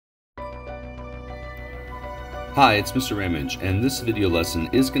Hi, it's Mr. Ramage, and this video lesson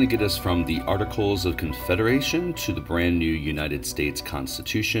is going to get us from the Articles of Confederation to the brand new United States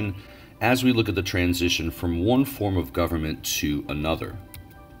Constitution as we look at the transition from one form of government to another.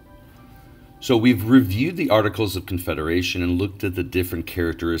 So we've reviewed the Articles of Confederation and looked at the different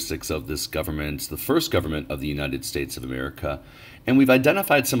characteristics of this government, the first government of the United States of America, and we've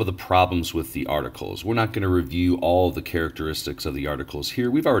identified some of the problems with the Articles. We're not going to review all the characteristics of the Articles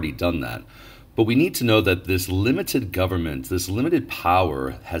here. We've already done that. But we need to know that this limited government, this limited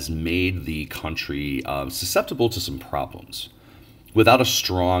power, has made the country susceptible to some problems. Without a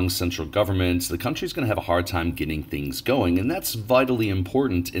strong central government, the country's going to have a hard time getting things going, and that's vitally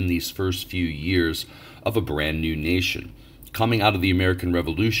important in these first few years of a brand new nation. Coming out of the American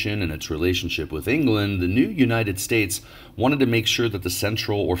Revolution and its relationship with England, the new United States wanted to make sure that the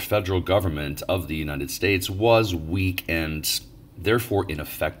central or federal government of the United States was weak and therefore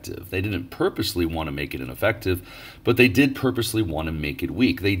ineffective. They didn't purposely want to make it ineffective, but they did purposely want to make it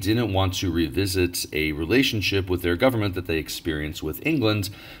weak. They didn't want to revisit a relationship with their government that they experienced with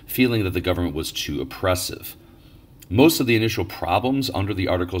England, feeling that the government was too oppressive. Most of the initial problems under the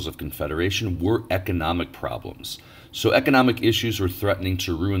Articles of Confederation were economic problems. So economic issues were threatening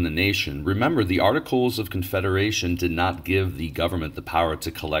to ruin the nation. Remember, the Articles of Confederation did not give the government the power to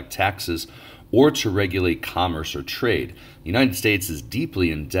collect taxes or to regulate commerce or trade. The United States is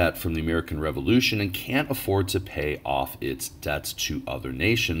deeply in debt from the American Revolution and can't afford to pay off its debts to other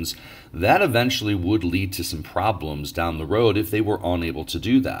nations. That eventually would lead to some problems down the road if they were unable to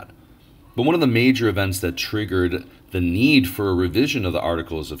do that. But one of the major events that triggered the need for a revision of the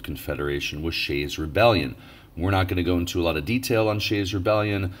Articles of Confederation was Shays' Rebellion. We're not going to go into a lot of detail on Shays'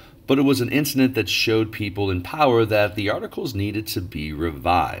 Rebellion, but it was an incident that showed people in power that the Articles needed to be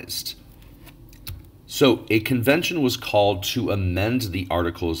revised. So a convention was called to amend the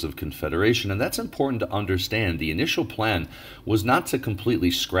Articles of Confederation, and that's important to understand. The initial plan was not to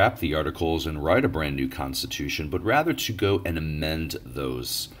completely scrap the Articles and write a brand new constitution, but rather to go and amend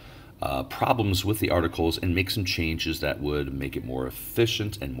those problems with the Articles and make some changes that would make it more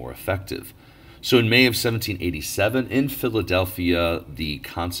efficient and more effective. So in May of 1787, in Philadelphia, the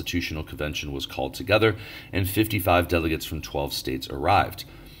Constitutional Convention was called together, and 55 delegates from 12 states arrived.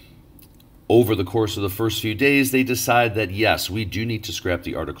 Over the course of the first few days, they decide that, yes, we do need to scrap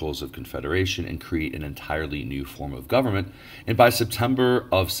the Articles of Confederation and create an entirely new form of government. And by September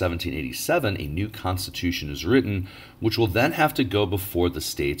of 1787, a new constitution is written, which will then have to go before the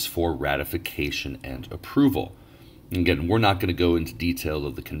states for ratification and approval. Again, we're not going to go into detail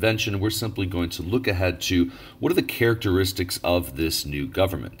of the convention. We're simply going to look ahead to what are the characteristics of this new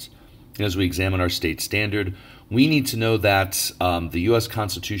government. As we examine our state standard, we need to know that the U.S.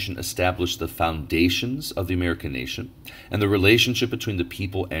 Constitution established the foundations of the American nation and the relationship between the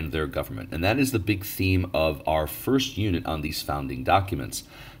people and their government. And that is the big theme of our first unit on these founding documents.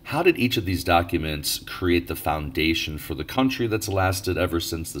 How did each of these documents create the foundation for the country that's lasted ever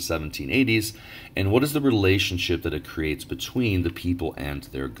since the 1780s? And what is the relationship that it creates between the people and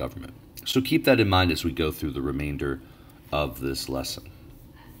their government? So keep that in mind as we go through the remainder of this lesson.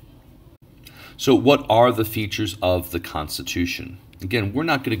 So what are the features of the Constitution? Again, we're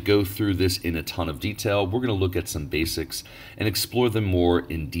not going to go through this in a ton of detail. We're going to look at some basics and explore them more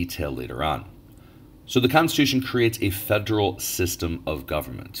in detail later on. So the Constitution creates a federal system of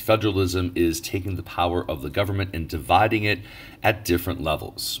government. Federalism is taking the power of the government and dividing it at different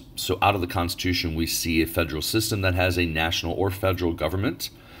levels. So out of the Constitution, we see a federal system that has a national or federal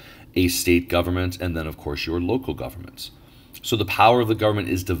government, a state government, and then, of course, your local governments. So the power of the government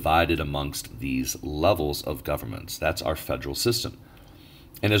is divided amongst these levels of governments. That's our federal system.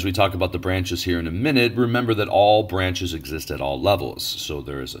 And as we talk about the branches here in a minute, remember that all branches exist at all levels. So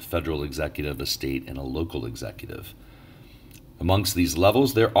there is a federal executive, a state, and a local executive. Amongst these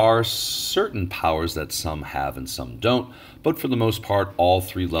levels, there are certain powers that some have and some don't, but for the most part, all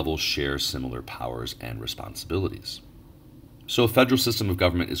three levels share similar powers and responsibilities. So a federal system of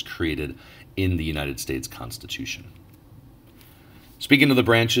government is created in the United States Constitution. Speaking of the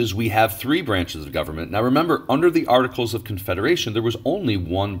branches, we have three branches of government. Now remember, under the Articles of Confederation, there was only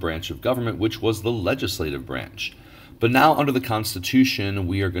one branch of government, which was the legislative branch. But now under the Constitution,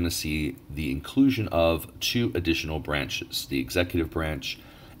 we are going to see the inclusion of two additional branches, the executive branch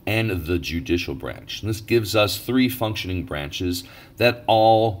and the judicial branch. And this gives us three functioning branches that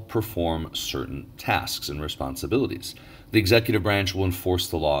all perform certain tasks and responsibilities. The executive branch will enforce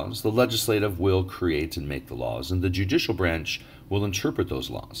the laws, the legislative will create and make the laws, and the judicial branch will interpret those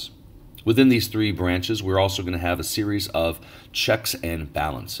laws. Within these three branches, we're also going to have a series of checks and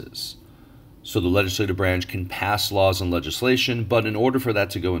balances. So the legislative branch can pass laws and legislation, but in order for that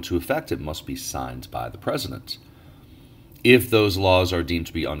to go into effect, it must be signed by the president. If those laws are deemed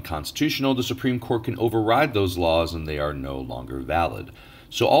to be unconstitutional, the Supreme Court can override those laws and they are no longer valid.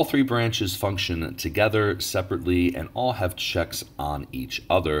 So all three branches function together separately and all have checks on each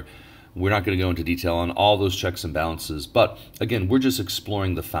other. We're not going to go into detail on all those checks and balances, but again, we're just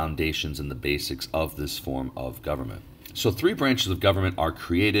exploring the foundations and the basics of this form of government. So three branches of government are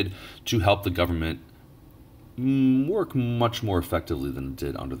created to help the government work much more effectively than it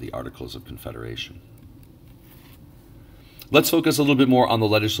did under the Articles of Confederation. Let's focus a little bit more on the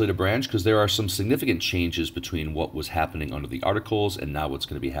legislative branch because there are some significant changes between what was happening under the Articles and now what's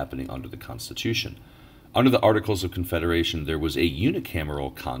going to be happening under the Constitution. Under the Articles of Confederation, there was a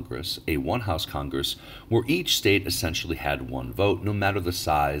unicameral Congress, a one-house Congress, where each state essentially had one vote, no matter the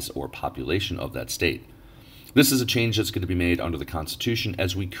size or population of that state. This is a change that's going to be made under the Constitution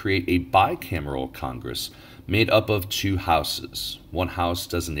as we create a bicameral Congress made up of two houses, one house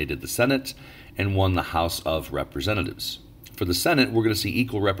designated the Senate and one the House of Representatives. For the Senate, we're going to see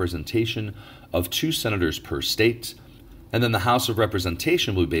equal representation of 2 senators per state, and then the House of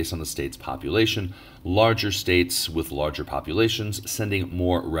Representation will be based on the state's population, larger states with larger populations sending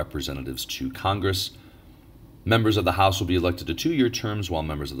more representatives to Congress. Members of the House will be elected to 2-year terms, while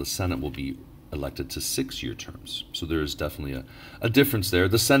members of the Senate will be elected to 6-year terms. So there is definitely a difference there.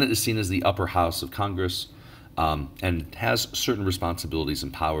 The Senate is seen as the upper house of Congress and has certain responsibilities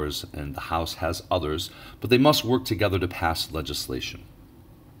and powers, and the House has others, but they must work together to pass legislation.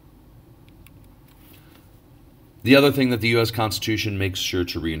 The other thing that the U.S. Constitution makes sure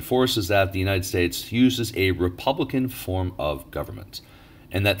to reinforce is that the United States uses a Republican form of government,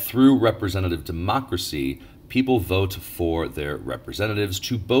 and that through representative democracy, people vote for their representatives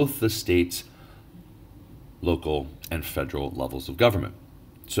to both the state, local, and federal levels of government.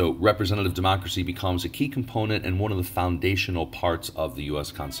 So representative democracy becomes a key component and one of the foundational parts of the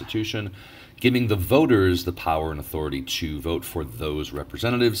U.S. Constitution, giving the voters the power and authority to vote for those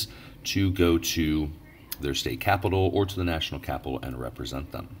representatives to go to their state capital or to the national capital and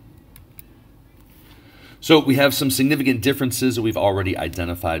represent them. So we have some significant differences that we've already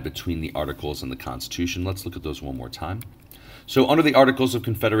identified between the Articles and the Constitution. Let's look at those one more time. So under the Articles of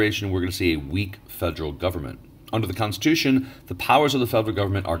Confederation, we're going to see a weak federal government. Under the Constitution, the powers of the federal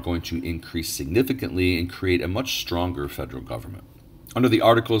government are going to increase significantly and create a much stronger federal government. Under the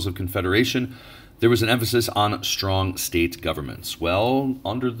Articles of Confederation, there was an emphasis on strong state governments. Well,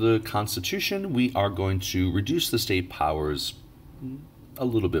 under the Constitution, we are going to reduce the state powers a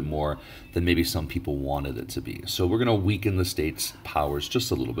little bit more than maybe some people wanted it to be. So we're going to weaken the state's powers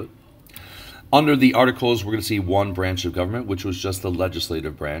just a little bit. Under the Articles, we're going to see one branch of government, which was just the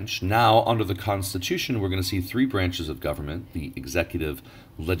legislative branch. Now, under the Constitution, we're going to see 3 branches of government, the executive,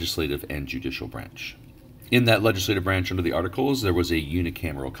 legislative, and judicial branch. In that legislative branch under the Articles, there was a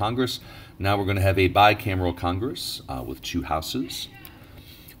unicameral Congress. Now we're going to have a bicameral Congress with 2 houses.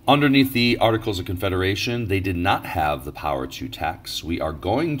 Underneath the Articles of Confederation, they did not have the power to tax. We are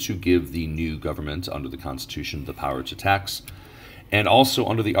going to give the new government under the Constitution the power to tax. And also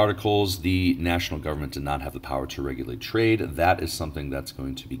under the Articles, the national government did not have the power to regulate trade. That is something that's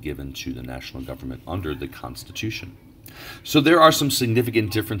going to be given to the national government under the Constitution. So there are some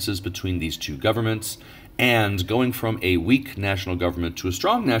significant differences between these 2 governments, and going from a weak national government to a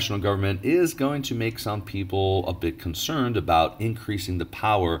strong national government is going to make some people a bit concerned about increasing the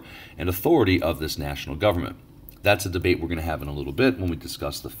power and authority of this national government. That's a debate we're going to have in a little bit when we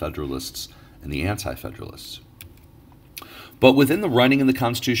discuss the Federalists and the Anti-Federalists. But within the writing of the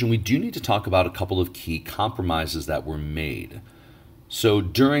Constitution, we do need to talk about a couple of key compromises that were made. So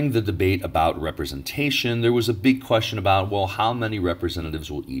during the debate about representation, there was a big question about, well, how many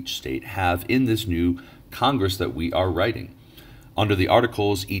representatives will each state have in this new Congress that we are writing? Under the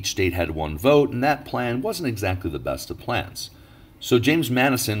Articles, each state had 1 vote, and that plan wasn't exactly the best of plans. So James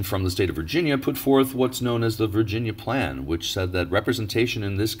Madison from the state of Virginia put forth what's known as the Virginia Plan, which said that representation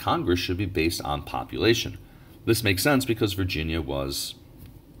in this Congress should be based on population. This makes sense because Virginia was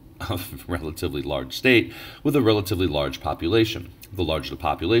a relatively large state with a relatively large population. The larger the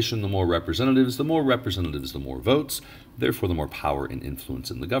population, the more representatives, the more votes, therefore the more power and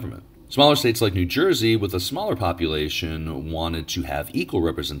influence in the government. Smaller states like New Jersey, with a smaller population, wanted to have equal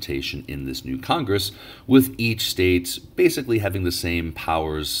representation in this new Congress, with each state basically having the same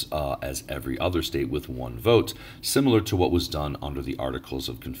powers as every other state with 1 vote, similar to what was done under the Articles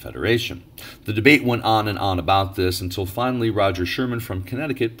of Confederation. The debate went on and on about this until finally Roger Sherman from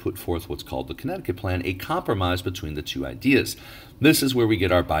Connecticut put forth what's called the Connecticut Plan, a compromise between the 2 ideas. This is where we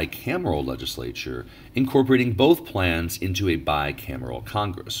get our bicameral legislature, incorporating both plans into a bicameral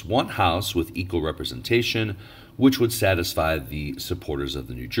Congress. One House with equal representation, which would satisfy the supporters of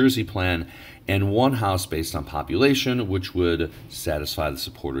the New Jersey Plan, and one House based on population, which would satisfy the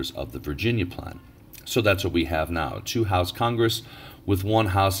supporters of the Virginia Plan. So that's what we have now, a two-House Congress with one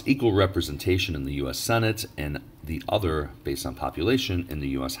House equal representation in the U.S. Senate and the other based on population in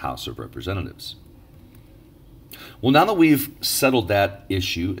the U.S. House of Representatives. Well, now that we've settled that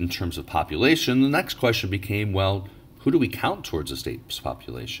issue in terms of population, the next question became, well, who do we count towards a state's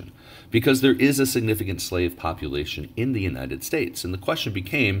population? Because there is a significant slave population in the United States. And the question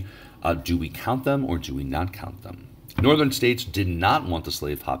became, do we count them or do we not count them? Northern states did not want the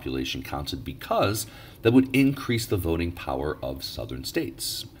slave population counted because that would increase the voting power of southern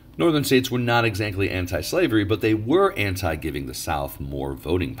states. Northern states were not exactly anti-slavery, but they were anti-giving the South more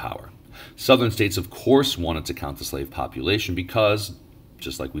voting power. Southern states, of course, wanted to count the slave population because,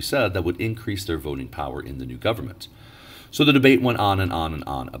 just like we said, that would increase their voting power in the new government. So the debate went on and on and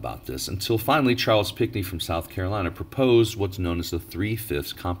on about this until finally Charles Pinckney from South Carolina proposed what's known as the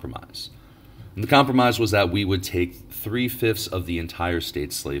 3/5 compromise. And the compromise was that we would take 3/5 of the entire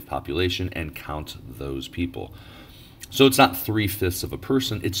state's slave population and count those people. So it's not 3/5 of a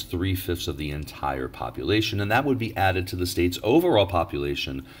person, it's 3/5 of the entire population, and that would be added to the state's overall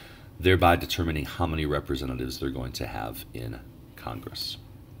population, thereby determining how many representatives they're going to have in Congress.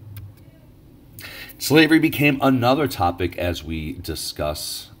 Slavery became another topic as we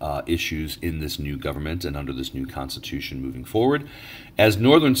discuss issues in this new government and under this new constitution moving forward, as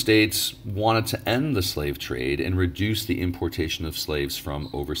northern states wanted to end the slave trade and reduce the importation of slaves from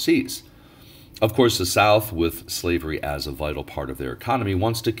overseas. Of course, the South, with slavery as a vital part of their economy,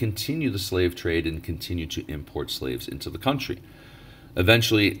 wants to continue the slave trade and continue to import slaves into the country.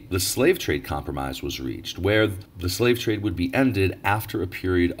 Eventually, the slave trade compromise was reached, where the slave trade would be ended after a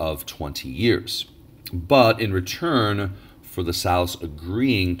period of 20 years. But in return for the South's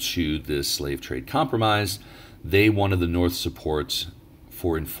agreeing to this slave trade compromise, they wanted the North's support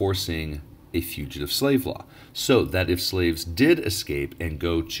for enforcing a fugitive slave law, so that if slaves did escape and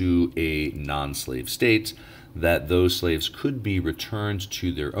go to a non-slave state, that those slaves could be returned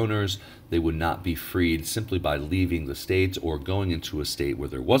to their owners. They would not be freed simply by leaving the state or going into a state where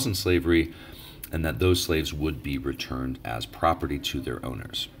there wasn't slavery, and that those slaves would be returned as property to their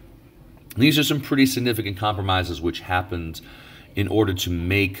owners. These are some pretty significant compromises which happened in order to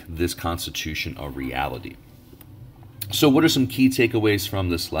make this Constitution a reality. So what are some key takeaways from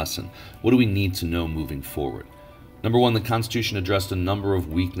this lesson? What do we need to know moving forward? Number one, the Constitution addressed a number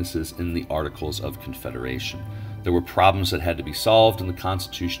of weaknesses in the Articles of Confederation. There were problems that had to be solved, and the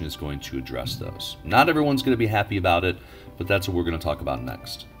Constitution is going to address those. Not everyone's going to be happy about it, but that's what we're going to talk about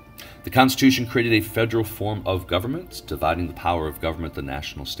next. The Constitution created a federal form of government, dividing the power of government at the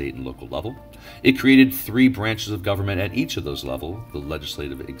national, state, and local level. It created 3 branches of government at each of those levels, the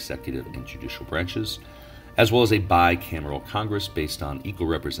legislative, executive, and judicial branches, as well as a bicameral Congress based on equal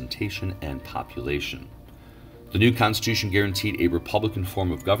representation and population. The new Constitution guaranteed a Republican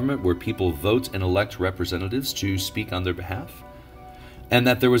form of government where people vote and elect representatives to speak on their behalf, and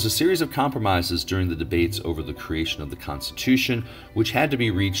that there was a series of compromises during the debates over the creation of the Constitution, which had to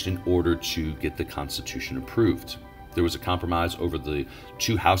be reached in order to get the Constitution approved. There was a compromise over the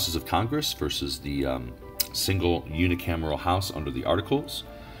 2 houses of Congress versus the single unicameral House under the Articles.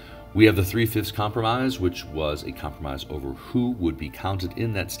 We have the 3/5 compromise, which was a compromise over who would be counted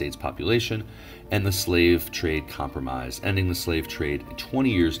in that state's population, and the slave trade compromise, ending the slave trade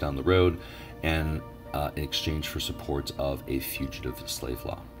 20 years down the road and in exchange for support of a fugitive slave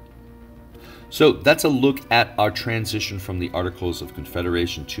law. So that's a look at our transition from the Articles of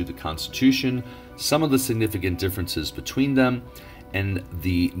Confederation to the Constitution, some of the significant differences between them, and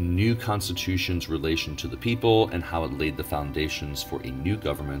the new Constitution's relation to the people and how it laid the foundations for a new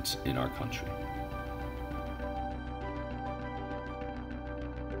government in our country.